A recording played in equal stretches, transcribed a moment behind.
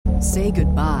Say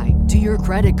goodbye to your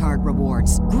credit card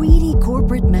rewards. Greedy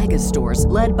corporate mega stores,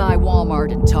 led by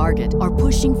Walmart and Target, are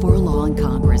pushing for a law in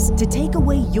Congress to take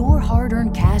away your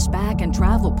hard-earned cash back and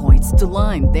travel points to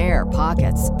line their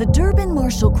pockets. The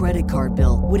Durbin-Marshall credit card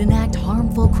bill would enact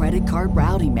harmful credit card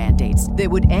routing mandates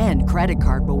that would end credit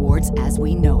card rewards as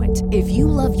we know it. If you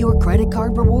love your credit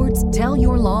card rewards, tell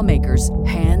your lawmakers,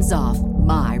 hands off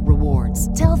my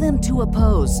rewards. Tell them to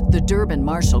oppose the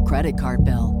Durbin-Marshall credit card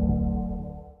bill.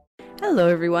 Hello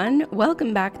everyone,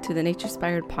 welcome back to the Nature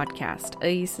Inspired Podcast,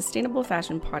 a sustainable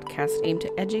fashion podcast aimed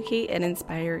to educate and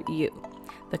inspire you,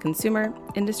 the consumer,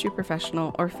 industry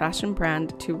professional, or fashion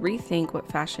brand to rethink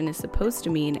what fashion is supposed to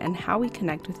mean and how we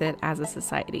connect with it as a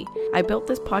society. I built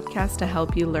this podcast to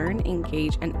help you learn,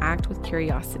 engage, and act with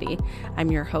curiosity.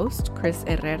 I'm your host, Chris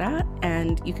Herrera,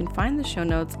 and you can find the show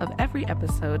notes of every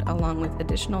episode along with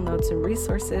additional notes and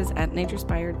resources at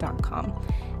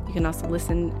natureinspired.com. You can also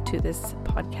listen to this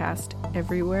podcast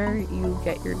everywhere you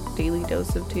get your daily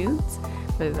dose of tunes,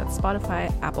 whether that's Spotify,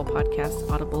 Apple Podcasts,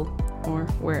 Audible, or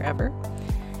wherever.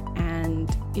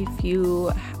 And if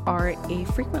you are a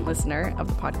frequent listener of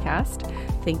the podcast,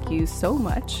 thank you so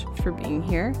much for being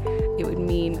here. It would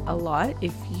mean a lot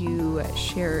if you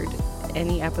shared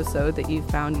any episode that you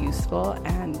found useful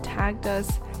and tagged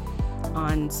us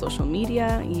on social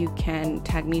media. You can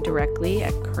tag me directly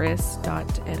at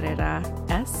chris.herreras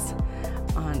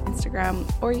on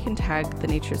Instagram, or you can tag the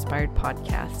Nature Inspired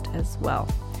Podcast as well,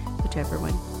 whichever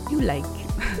one you like.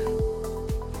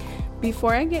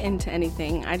 Before I get into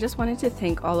anything, I just wanted to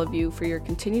thank all of you for your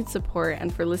continued support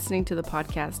and for listening to the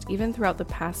podcast, even throughout the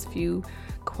past few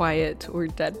quiet or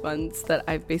dead months that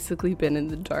I've basically been in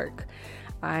the dark.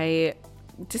 I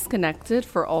disconnected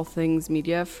for all things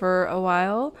media for a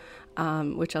while,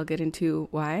 which I'll get into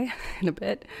why in a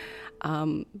bit.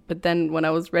 But then when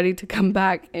I was ready to come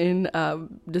back in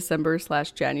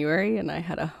December/January and I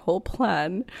had a whole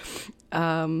plan,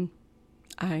 I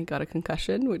got a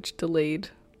concussion, which delayed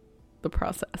the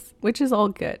process, which is all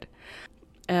good.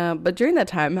 But during that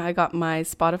time, I got my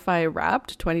Spotify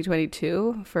Wrapped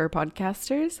 2022 for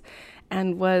podcasters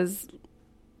and was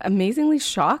amazingly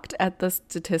shocked at the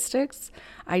statistics.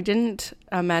 I didn't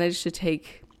manage to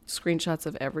take screenshots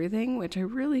of everything, which I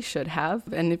really should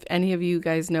have. And if any of you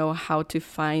guys know how to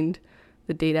find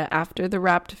the data after the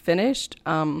Wrapped finished,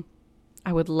 I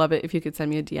would love it if you could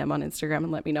send me a DM on Instagram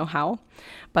and let me know how.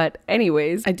 But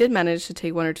anyways, I did manage to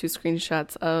take one or two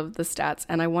screenshots of the stats,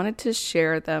 and I wanted to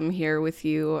share them here with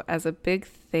you as a big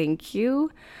thank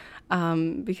you.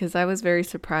 Because I was very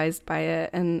surprised by it,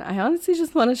 and I honestly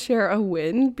just want to share a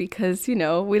win because, you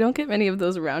know, we don't get many of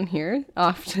those around here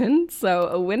often, so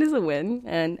a win is a win,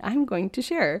 and I'm going to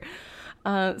share.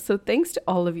 So thanks to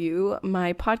all of you.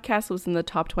 My podcast was in the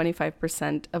top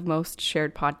 25% of most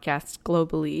shared podcasts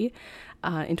globally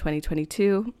in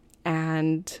 2022,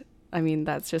 and I mean,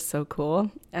 that's just so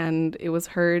cool. And it was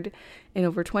heard in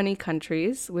over 20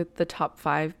 countries, with the top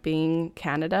 5 being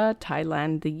Canada,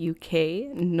 Thailand, the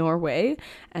UK, Norway,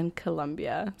 and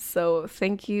Colombia. So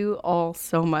thank you all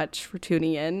so much for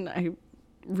tuning in. I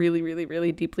really, really,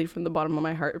 really deeply from the bottom of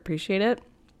my heart appreciate it.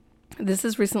 This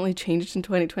has recently changed in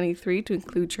 2023 to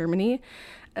include Germany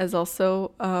as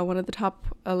also one of the top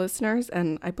listeners,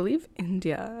 and I believe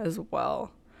India as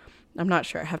well. I'm not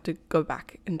sure. I have to go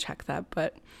back and check that,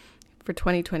 but for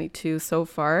 2022 so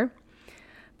far,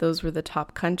 those were the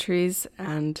top countries,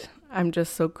 and I'm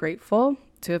just so grateful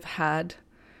to have had,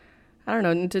 I don't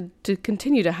know, to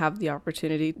continue to have the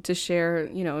opportunity to share,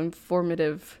 you know,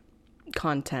 informative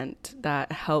content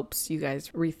that helps you guys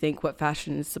rethink what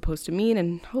fashion is supposed to mean,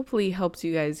 and hopefully helps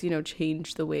you guys, you know,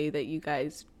 change the way that you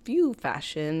guys view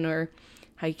fashion or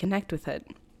how you connect with it.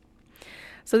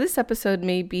 So this episode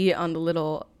may be on the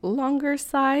little longer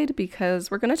side because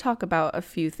we're going to talk about a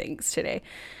few things today.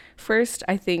 First,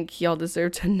 I think y'all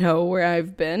deserve to know where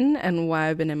I've been and why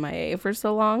I've been MIA for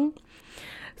so long.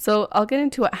 So I'll get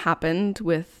into what happened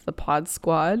with the pod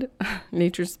squad,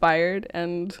 Nature Inspired,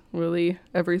 and really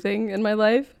everything in my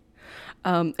life.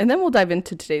 And then we'll dive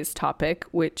into today's topic,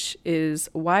 which is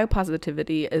why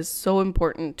positivity is so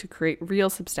important to create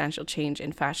real substantial change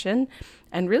in fashion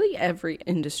and really every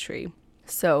industry.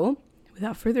 So,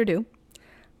 without further ado,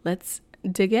 let's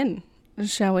dig in,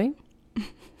 shall we?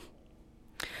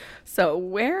 So,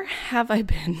 where have I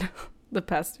been the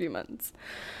past few months?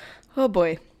 Oh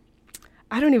boy,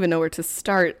 I don't even know where to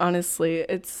start, honestly.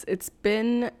 It's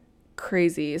been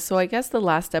crazy. So, I guess the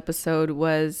last episode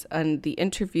was the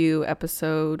interview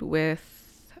episode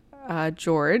with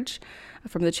George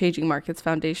from the Changing Markets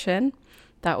Foundation.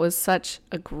 That was such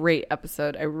a great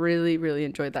episode. I really, really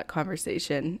enjoyed that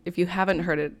conversation. If you haven't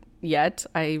heard it, yet,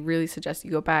 I really suggest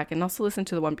you go back and also listen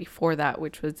to the one before that,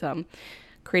 which was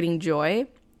creating joy,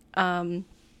 or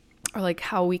like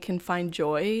how we can find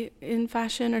joy in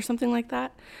fashion or something like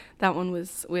that. That one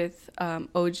was with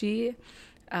OG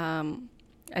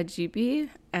at GB,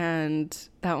 and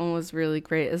that one was really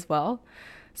great as well.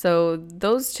 So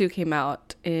those two came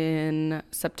out in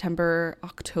September,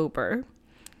 October,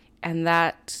 and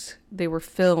that they were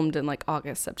filmed in like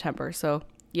August, September. So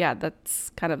yeah, that's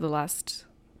kind of the last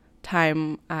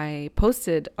time I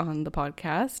posted on the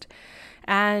podcast.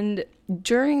 And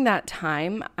during that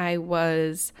time, I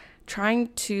was trying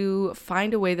to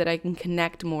find a way that I can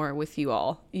connect more with you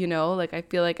all. You know, like I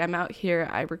feel like I'm out here,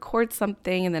 I record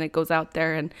something and then it goes out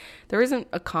there, and there isn't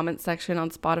a comment section on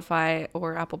Spotify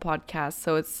or Apple Podcasts.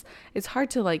 So it's hard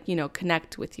to like, you know,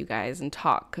 connect with you guys and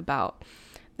talk about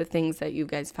the things that you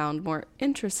guys found more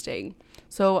interesting.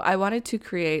 So I wanted to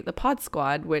create the Pod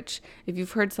Squad, which if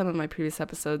you've heard some of my previous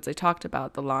episodes, I talked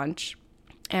about the launch,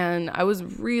 and I was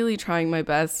really trying my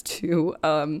best to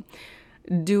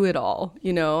do it all,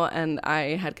 you know, and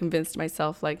I had convinced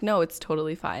myself like, no, it's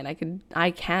totally fine.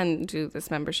 I can do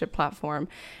this membership platform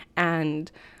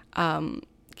and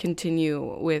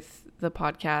continue with the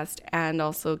podcast and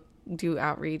also do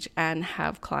outreach and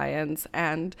have clients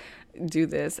and do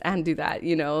this and do that,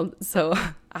 you know. So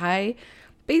I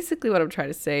basically, what I'm trying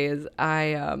to say is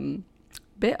I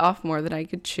bit off more than I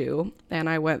could chew, and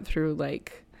I went through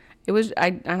like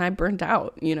I burnt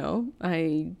out, you know.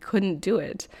 I couldn't do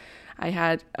it. I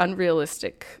had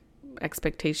unrealistic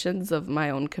expectations of my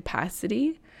own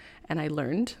capacity, and I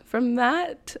learned from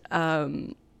that.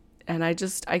 And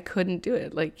I couldn't do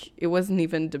it. Like, it wasn't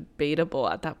even debatable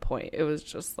at that point. It was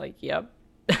just like, yep,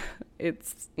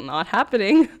 it's not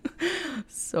happening.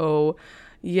 So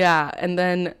yeah. And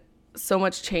then so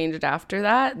much changed after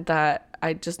that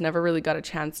I just never really got a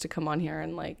chance to come on here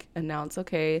and like announce,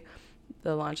 okay,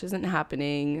 the launch isn't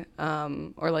happening,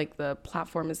 or like the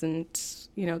platform isn't,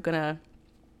 you know, gonna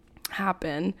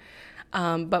happen.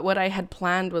 But what I had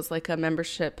planned was like a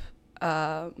membership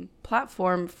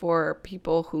platform for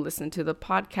people who listen to the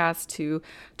podcast to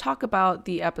talk about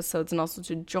the episodes and also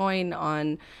to join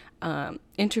on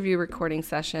interview recording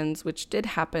sessions, which did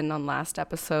happen on last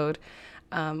episode,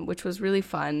 which was really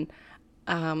fun.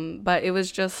 But it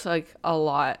was just like a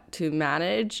lot to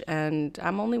manage, and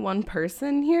I'm only one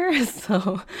person here.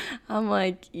 So I'm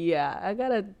like, yeah, I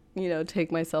gotta, you know,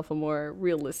 take myself a more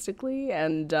realistically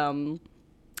and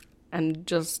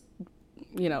just,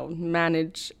 you know,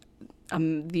 manage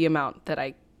the amount that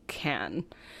I can.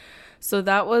 So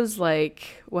that was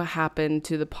like what happened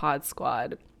to the Pod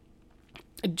Squad.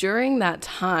 During that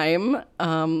time,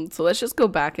 so let's just go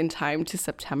back in time to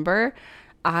September.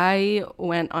 I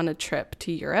went on a trip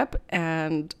to Europe,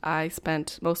 and I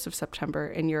spent most of September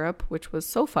in Europe, which was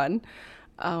so fun.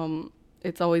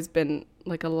 It's always been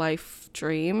like a life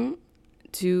dream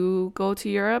to go to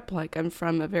Europe. Like, I'm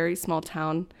from a very small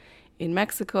town in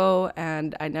Mexico,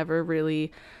 and I never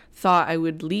really thought I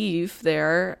would leave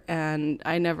there, and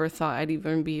I never thought I'd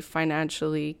even be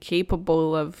financially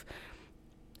capable of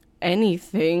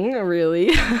anything,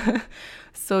 really.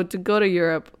 So to go to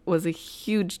Europe was a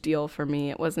huge deal for me.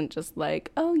 It wasn't just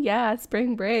like, oh yeah,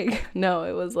 spring break. No,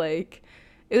 it was like,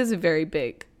 it was very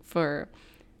big for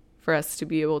us to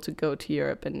be able to go to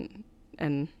Europe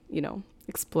and you know,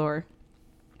 explore.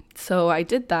 So I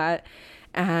did that,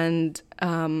 and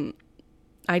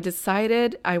I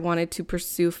decided I wanted to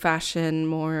pursue fashion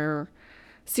more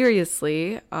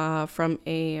seriously, from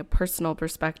a personal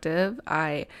perspective.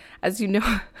 As you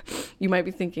know, you might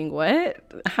be thinking, what?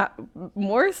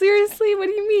 More seriously? What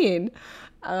do you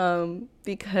mean?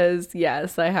 Because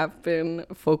yes, I have been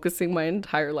focusing my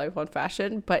entire life on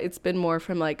fashion, but it's been more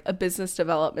from like a business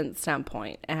development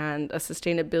standpoint and a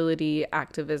sustainability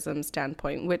activism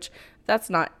standpoint, which that's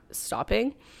not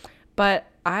stopping. But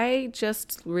I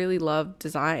just really love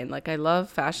design. Like, I love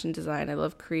fashion design. I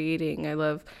love creating. I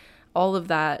love all of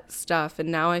that stuff. And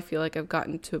now I feel like I've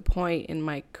gotten to a point in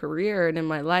my career and in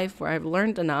my life where I've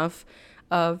learned enough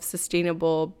of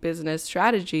sustainable business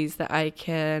strategies that I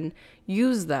can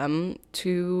use them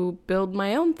to build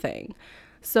my own thing.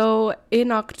 So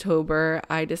in October,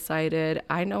 I decided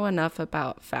I know enough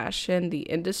about fashion, the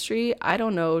industry. I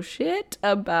don't know shit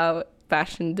about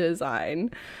fashion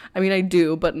design. I mean, I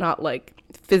do, but not like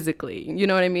physically. You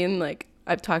know what I mean? Like,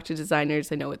 I've talked to designers,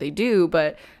 I know what they do,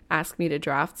 but ask me to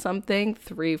draft something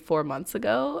 3-4 months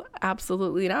ago?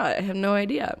 Absolutely not. I have no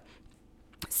idea.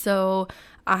 So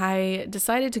I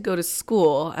decided to go to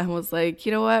school and was like,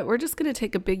 you know what? We're just going to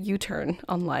take a big U-turn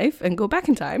on life and go back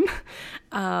in time.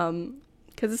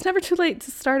 Because it's never too late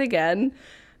to start again.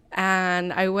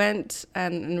 And I went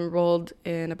and enrolled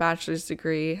in a bachelor's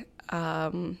degree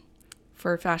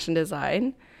for fashion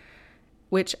design,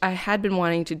 which I had been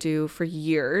wanting to do for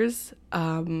years.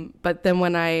 But then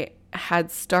when I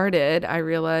had started, I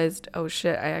realized, oh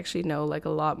shit, I actually know like a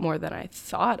lot more than I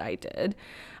thought I did.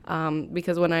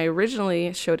 Because when I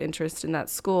originally showed interest in that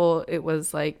school, it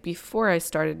was like before I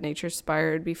started Nature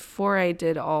Inspired, before I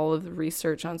did all of the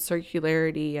research on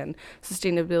circularity and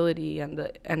sustainability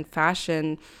and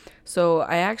fashion. So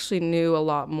I actually knew a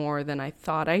lot more than I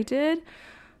thought I did.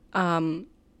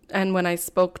 And when I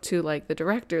spoke to like the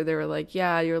director, they were like,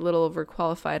 yeah, you're a little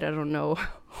overqualified. I don't know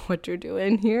what you're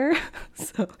doing here.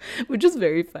 So, which is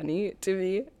very funny to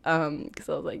me. Cause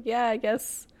I was like, yeah, I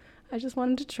guess I just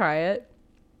wanted to try it.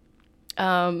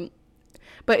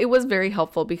 But it was very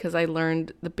helpful because I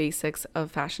learned the basics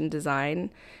of fashion design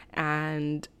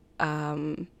and,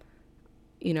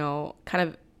 you know, kind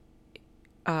of,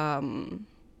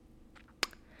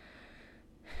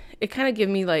 it kind of gave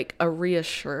me like a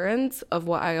reassurance of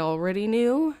what I already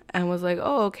knew and was like,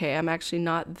 oh, okay, I'm actually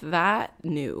not that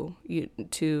new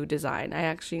to design. I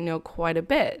actually know quite a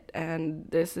bit and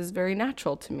this is very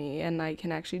natural to me and I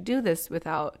can actually do this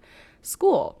without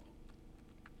school.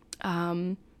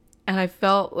 And I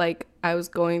felt like I was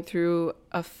going through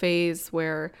a phase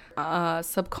where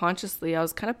subconsciously I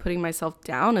was kind of putting myself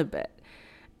down a bit.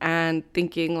 And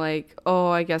thinking like, oh,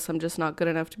 I guess I'm just not good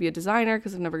enough to be a designer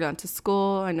because I've never gone to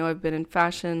school. I know I've been in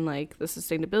fashion, like the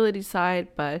sustainability side,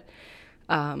 but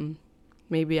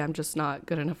maybe I'm just not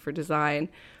good enough for design.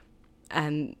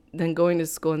 And then going to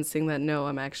school and seeing that, no,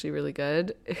 I'm actually really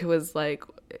good. It was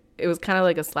kind of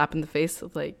like a slap in the face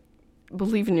of like,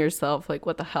 believe in yourself, like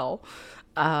what the hell?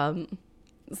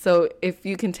 So if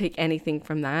you can take anything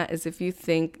from that is if you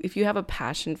have a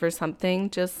passion for something,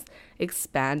 just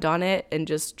expand on it and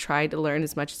just try to learn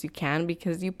as much as you can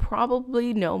because you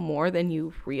probably know more than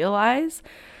you realize.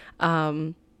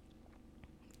 So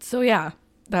yeah,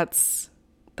 that's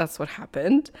what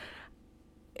happened.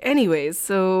 Anyways,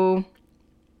 so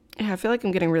yeah, I feel like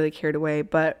I'm getting really carried away,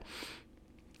 but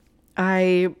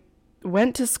I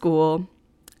went to school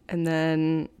and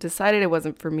then decided it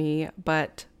wasn't for me,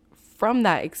 but from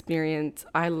that experience,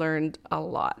 I learned a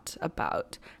lot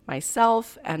about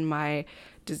myself and my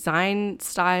design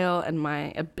style and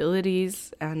my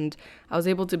abilities. And I was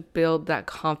able to build that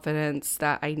confidence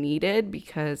that I needed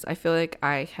because I feel like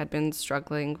I had been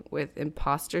struggling with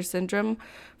imposter syndrome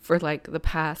for like the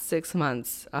past 6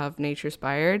 months of Nature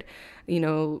Inspired. You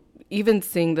know, even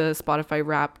seeing the Spotify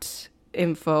Wrapped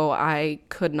info, I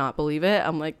could not believe it.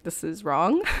 I'm like, this is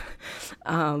wrong.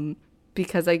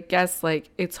 Because I guess like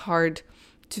it's hard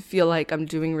to feel like I'm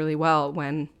doing really well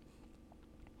when,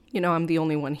 you know, I'm the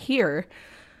only one here.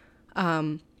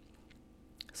 So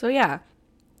yeah,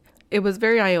 it was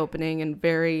very eye-opening and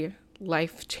very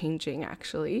life-changing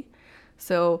actually.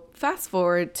 So fast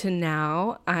forward to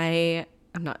now, I'm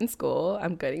not in school.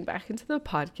 I'm getting back into the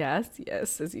podcast.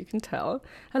 Yes, as you can tell.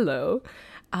 Hello.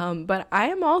 But I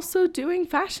am also doing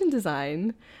fashion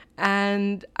design.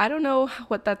 And I don't know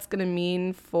what that's going to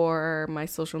mean for my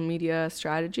social media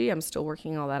strategy. I'm still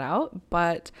working all that out.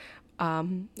 But a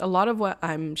lot of what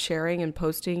I'm sharing and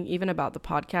posting, even about the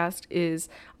podcast, is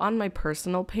on my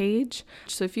personal page.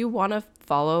 So if you want to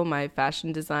follow my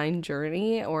fashion design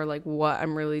journey or like what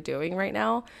I'm really doing right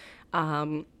now,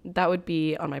 that would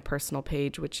be on my personal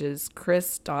page, which is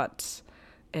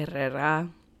chris.herreras.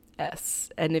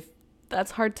 And if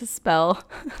that's hard to spell,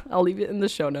 I'll leave it in the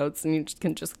show notes and you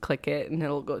can just click it and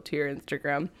it'll go to your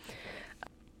Instagram.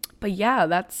 But yeah,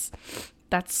 that's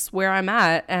where I'm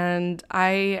at, and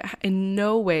I in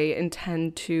no way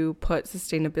intend to put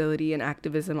sustainability and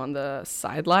activism on the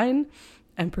sideline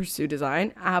and pursue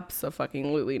design.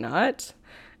 Abso-fucking-lutely not.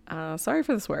 Sorry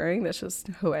for the swearing, that's just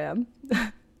who I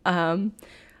am.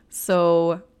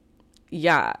 So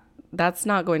yeah, that's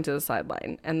not going to the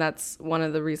sideline, and that's one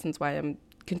of the reasons why I'm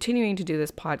continuing to do this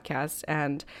podcast.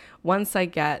 And once I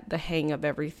get the hang of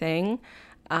everything,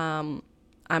 I'm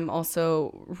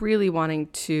also really wanting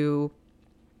to,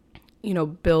 you know,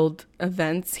 build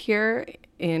events here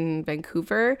in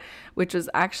Vancouver, which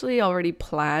was actually already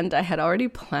planned. I had already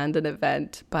planned an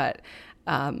event, but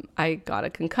I got a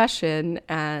concussion,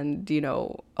 and, you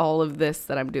know, all of this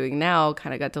that I'm doing now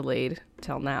kind of got delayed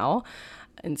till now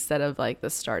instead of like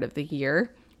the start of the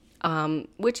year.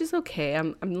 Which is okay.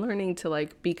 I'm learning to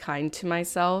like be kind to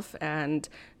myself and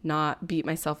not beat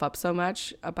myself up so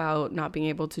much about not being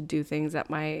able to do things at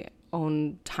my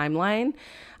own timeline.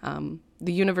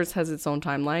 The universe has its own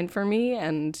timeline for me,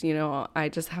 and, you know, I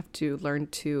just have to learn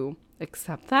to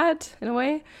accept that in a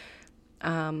way.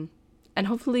 And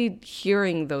hopefully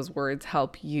hearing those words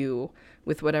help you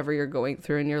with whatever you're going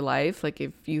through in your life. Like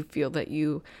if you feel that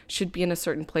you should be in a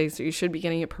certain place, or you should be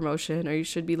getting a promotion, or you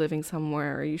should be living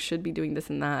somewhere, or you should be doing this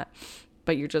and that,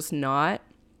 but you're just not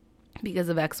because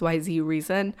of XYZ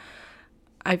reason,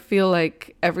 I feel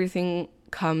like everything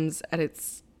comes at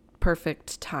its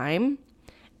perfect time,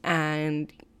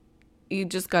 and you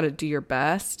just got to do your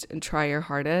best and try your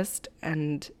hardest.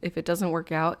 And if it doesn't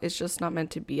work out, it's just not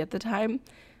meant to be at the time.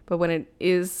 But when it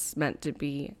is meant to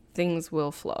be, things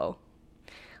will flow.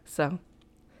 So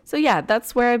yeah,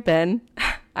 that's where I've been.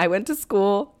 I went to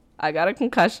school. I got a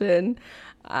concussion.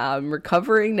 I'm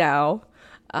recovering now.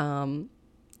 And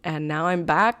now I'm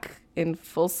back in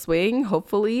full swing.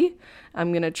 Hopefully,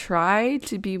 I'm going to try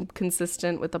to be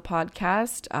consistent with the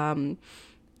podcast.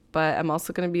 But I'm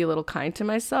also going to be a little kind to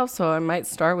myself. So I might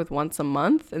start with once a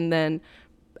month. And then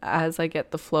as I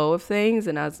get the flow of things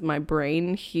and as my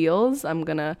brain heals, I'm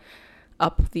going to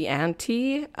up the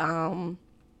ante.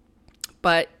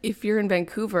 But if you're in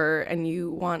Vancouver and you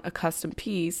want a custom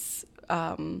piece,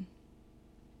 even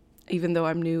though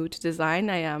I'm new to design,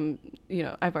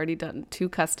 I've already done 2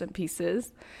 custom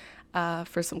pieces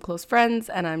for some close friends.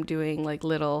 And I'm doing like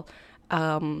little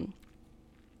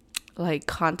like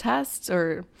contests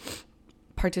or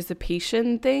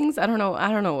participation things. I don't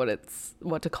know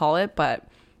what to call it, but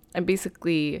I'm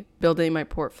basically building my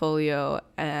portfolio,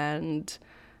 and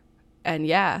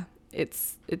yeah,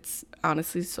 it's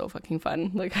honestly so fucking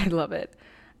fun. Like I love it.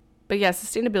 But yeah,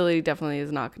 sustainability definitely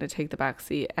is not going to take the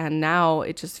backseat, and now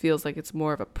it just feels like it's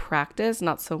more of a practice,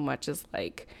 not so much as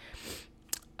like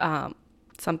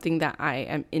something that I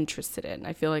am interested in.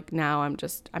 I feel like now I'm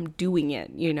doing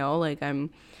it, like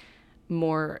I'm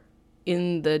more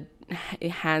in the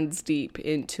hands deep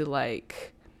into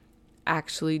like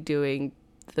actually doing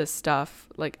the stuff,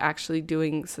 like actually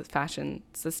doing fashion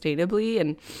sustainably,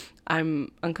 and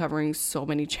I'm uncovering so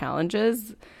many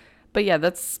challenges. But yeah,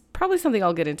 that's probably something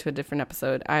I'll get into a different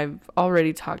episode. I've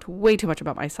already talked way too much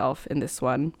about myself in this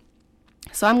one,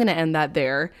 so I'm going to end that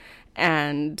there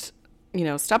and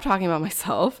stop talking about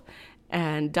myself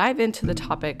and dive into the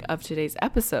topic of today's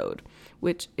episode,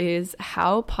 which is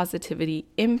how positivity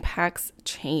impacts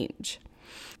change.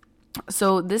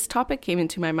 So this topic came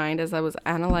into my mind as I was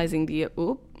analyzing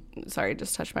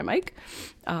just touched my mic.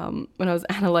 When I was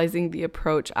analyzing the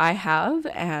approach I have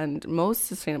and most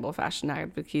sustainable fashion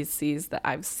advocacies that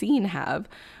I've seen have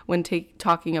when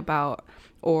talking about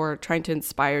or trying to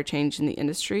inspire change in the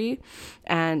industry.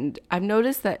 And I've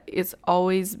noticed that it's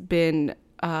always been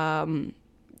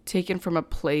taken from a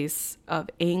place of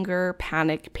anger,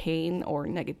 panic, pain, or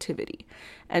negativity.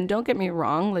 And don't get me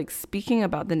wrong, like speaking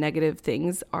about the negative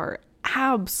things are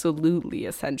absolutely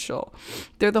essential.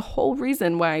 They're the whole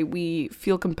reason why we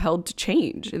feel compelled to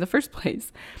change in the first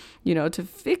place, to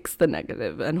fix the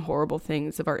negative and horrible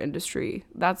things of our industry.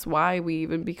 That's why we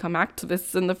even become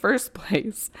activists in the first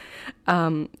place.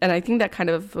 And I think that kind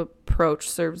of approach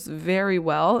serves very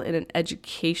well in an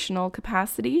educational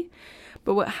capacity.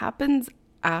 But what happens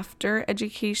after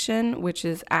education, which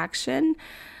is action,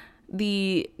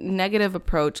 the negative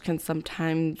approach can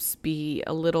sometimes be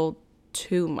a little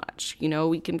too much.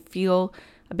 We can feel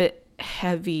a bit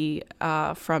heavy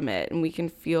from it, and we can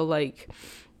feel like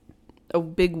a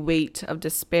big weight of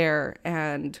despair,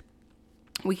 and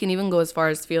we can even go as far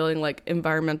as feeling like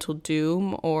environmental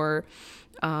doom or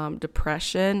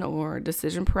depression or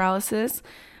decision paralysis,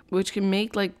 which can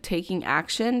make like taking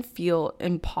action feel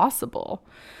impossible.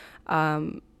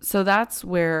 So that's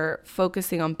where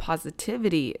focusing on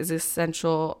positivity is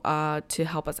essential to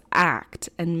help us act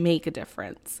and make a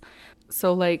difference.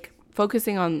 So like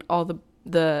focusing on all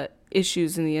the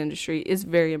issues in the industry is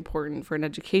very important for an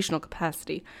educational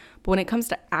capacity. But when it comes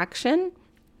to action,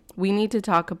 we need to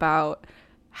talk about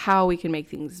how we can make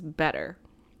things better,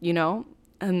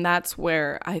 And that's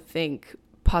where I think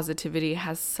positivity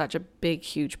has such a big,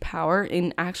 huge power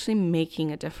in actually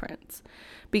making a difference.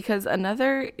 Because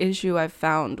another issue I've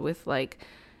found with like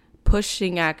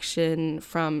pushing action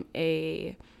from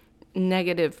a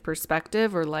negative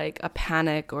perspective or like a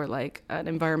panic or like an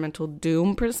environmental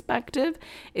doom perspective,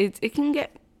 it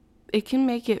can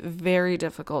make it very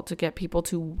difficult to get people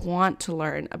to want to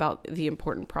learn about the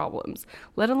important problems,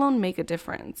 let alone make a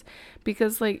difference.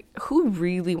 Because like, who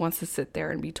really wants to sit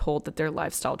there and be told that their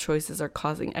lifestyle choices are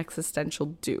causing existential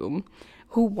doom?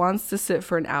 Who wants to sit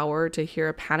for an hour to hear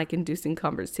a panic-inducing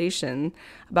conversation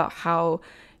about how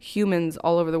humans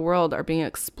all over the world are being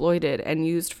exploited and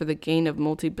used for the gain of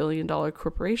multi-billion-dollar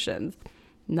corporations?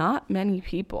 Not many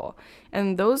people.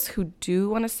 And those who do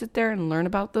want to sit there and learn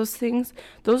about those things,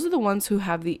 those are the ones who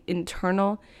have the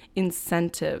internal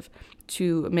incentive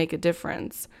to make a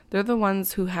difference. They're the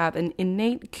ones who have an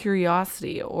innate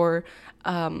curiosity or,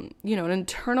 an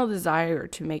internal desire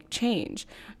to make change,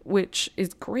 which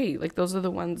is great. Like, those are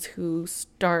the ones who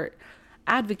start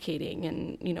advocating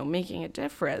and, making a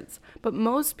difference. But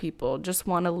most people just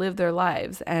want to live their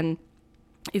lives. And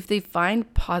if they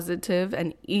find positive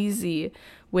and easy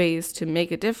ways to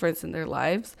make a difference in their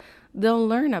lives, they'll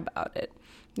learn about it,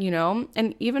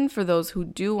 And even for those who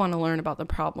do want to learn about the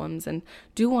problems and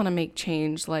do want to make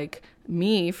change, like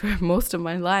me for most of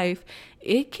my life,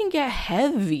 it can get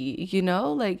heavy,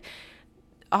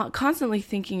 constantly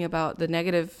thinking about the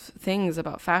negative things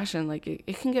about fashion, like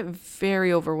it can get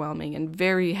very overwhelming and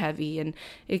very heavy, and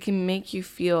it can make you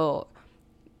feel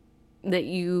that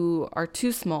you are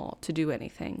too small to do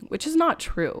anything, which is not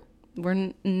true.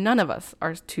 None of us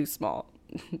are too small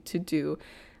to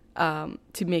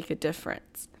make a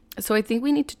difference. So I think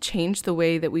we need to change the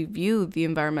way that we view the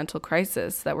environmental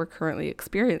crisis that we're currently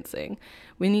experiencing.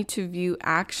 We need to view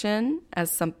action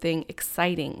as something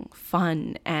exciting,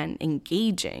 fun, and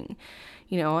engaging,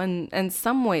 and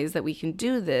some ways that we can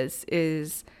do this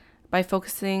is by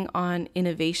focusing on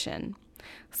innovation.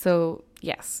 So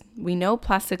yes, we know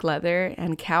plastic leather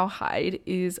and cowhide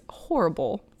is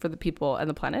horrible for the people and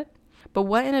the planet, but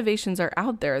what innovations are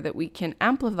out there that we can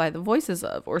amplify the voices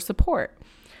of or support?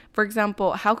 For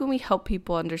example, how can we help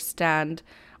people understand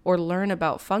or learn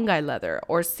about fungi leather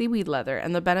or seaweed leather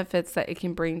and the benefits that it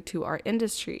can bring to our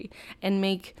industry, and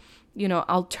make,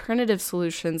 alternative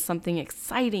solutions something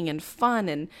exciting and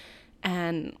fun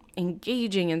and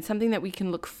engaging and something that we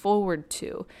can look forward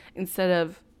to instead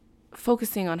of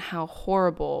focusing on how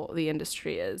horrible the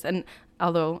industry is. And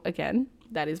although, again,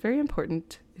 that is very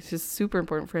important, it's just super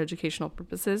important for educational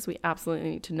purposes. We absolutely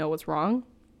need to know what's wrong.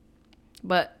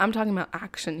 But I'm talking about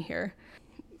action here.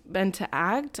 And to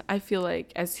act, I feel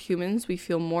like as humans, we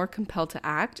feel more compelled to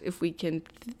act if we can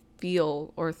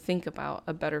feel or think about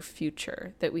a better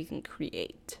future that we can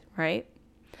create, right?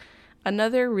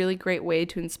 Another really great way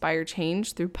to inspire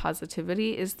change through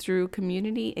positivity is through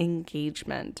community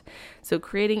engagement. So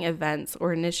creating events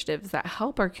or initiatives that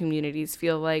help our communities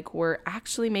feel like we're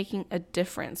actually making a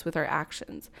difference with our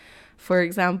actions. For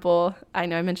example, I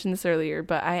know I mentioned this earlier,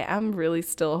 but I am really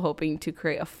still hoping to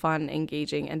create a fun,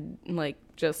 engaging, and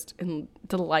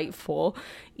delightful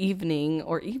evening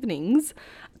or evenings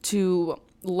to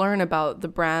learn about the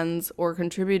brands or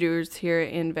contributors here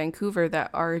in Vancouver that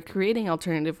are creating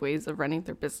alternative ways of running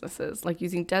their businesses, like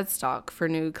using dead stock for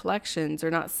new collections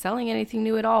or not selling anything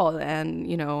new at all, and,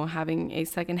 having a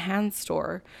secondhand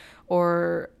store,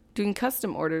 or doing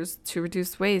custom orders to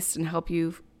reduce waste and help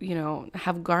you,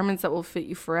 have garments that will fit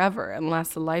you forever and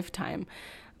last a lifetime,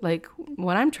 like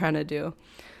what I'm trying to do.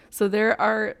 So there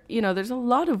are, there's a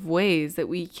lot of ways that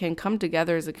we can come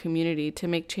together as a community to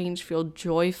make change feel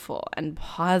joyful and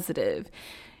positive.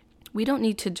 We don't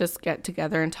need to just get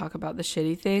together and talk about the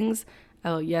shitty things.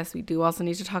 Oh, yes, we do also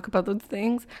need to talk about those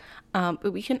things.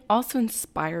 But we can also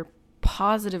inspire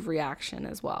positive reaction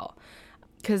as well.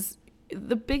 Because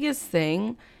the biggest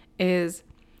thing is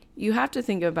you have to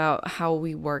think about how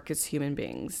we work as human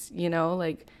beings,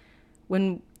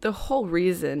 when the whole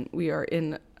reason we are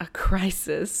in a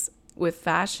crisis with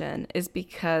fashion is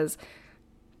because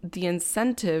the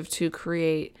incentive to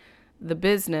create the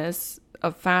business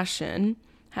of fashion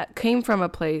came from a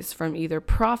place from either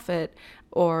profit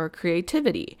or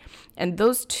creativity. And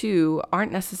those two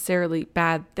aren't necessarily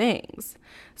bad things.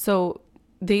 So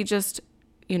they just,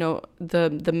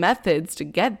 the methods to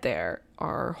get there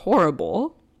are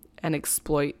horrible and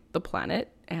exploit the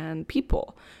planet and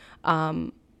people.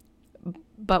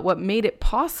 But what made it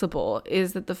possible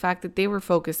is that the fact that they were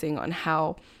focusing on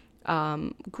how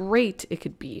great it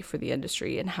could be for the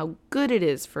industry and how good it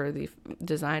is for the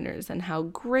designers and how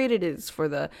great it is for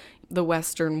the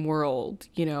Western world,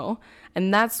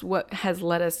 and that's what has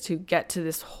led us to get to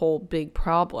this whole big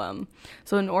problem.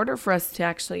 So in order for us to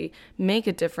actually make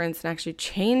a difference and actually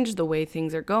change the way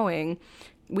things are going,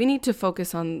 we need to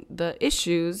focus on the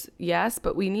issues, yes,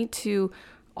 but we need to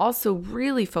also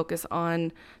really focus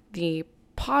on the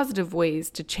positive ways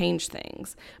to change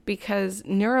things, because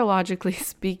neurologically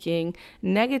speaking,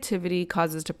 negativity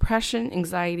causes depression,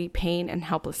 anxiety, pain, and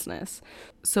helplessness.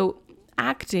 So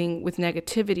acting with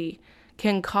negativity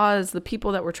can cause the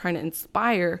people that we're trying to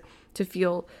inspire to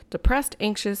feel depressed,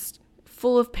 anxious,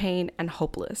 full of pain, and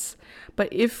hopeless. But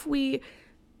if we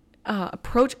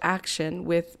approach action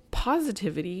with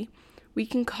positivity, we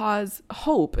can cause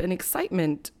hope and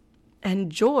excitement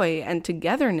and joy and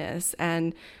togetherness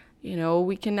and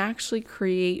we can actually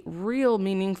create real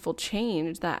meaningful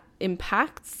change that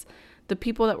impacts the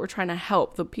people that we're trying to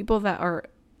help, the people that are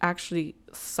actually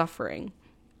suffering.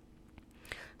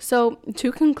 So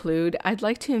to conclude, I'd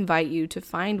like to invite you to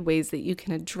find ways that you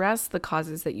can address the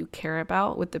causes that you care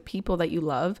about with the people that you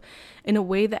love in a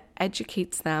way that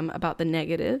educates them about the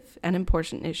negative and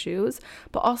important issues,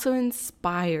 but also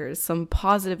inspires some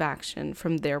positive action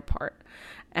from their part.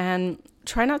 And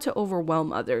try not to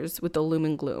overwhelm others with the loom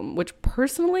and gloom, which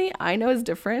personally I know is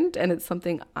different, and it's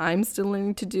something I'm still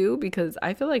learning to do because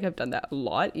I feel like I've done that a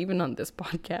lot, even on this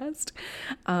podcast.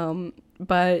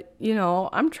 But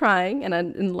I'm trying, and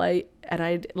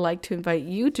I'd like to invite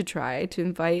you to try to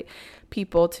invite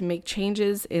people to make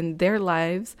changes in their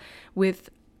lives with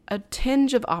a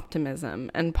tinge of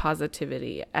optimism and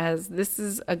positivity, as this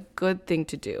is a good thing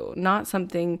to do, not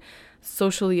something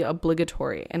socially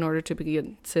obligatory in order to be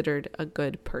considered a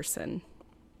good person.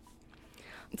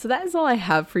 So that is all I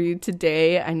have for you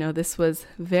today. I know this was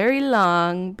very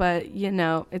long, but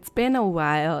it's been a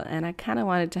while, and I kind of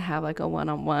wanted to have like a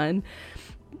one-on-one.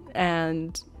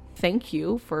 And thank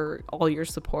you for all your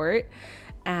support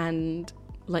and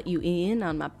let you in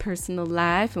on my personal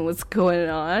life and what's going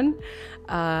on.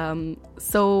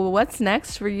 So what's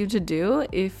next for you to do?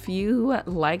 If you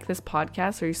like this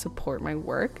podcast or you support my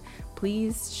work,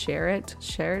 please share it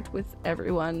with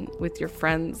everyone, with your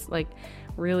friends. Like,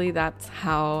 really, that's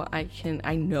how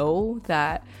I know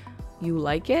that you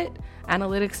like it.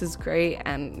 Analytics is great,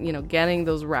 and getting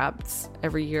those wraps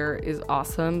every year is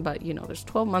awesome, but there's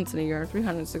 12 months in a year,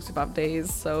 365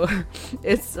 days, so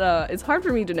it's hard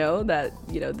for me to know that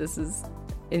this is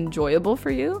enjoyable for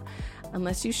you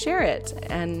unless you share it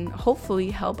and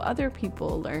hopefully help other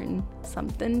people learn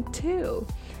something too.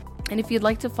 And if you'd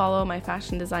like to follow my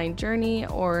fashion design journey,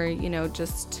 or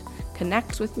just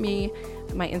connect with me,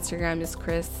 my Instagram is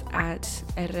Chris at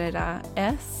Herrera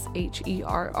S,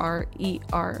 HERRERAS.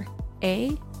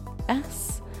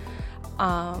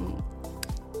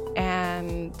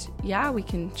 And yeah, we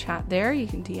can chat there. You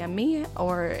can DM me,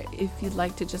 or if you'd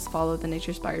like to just follow the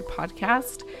Nature Inspired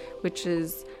podcast, which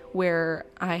is where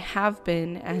I have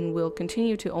been and will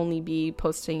continue to only be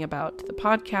posting about the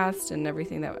podcast and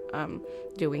everything that I'm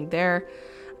doing there.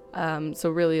 So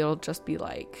really it'll just be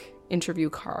like interview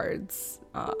cards,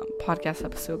 podcast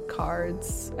episode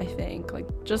cards, I think, like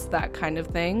just that kind of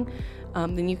thing.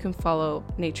 Then you can follow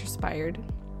Nature Inspired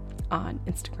on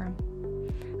Instagram.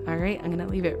 All right, I'm going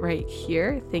to leave it right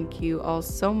here. Thank you all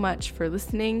so much for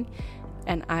listening,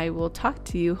 and I will talk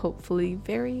to you hopefully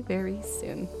very, very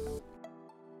soon.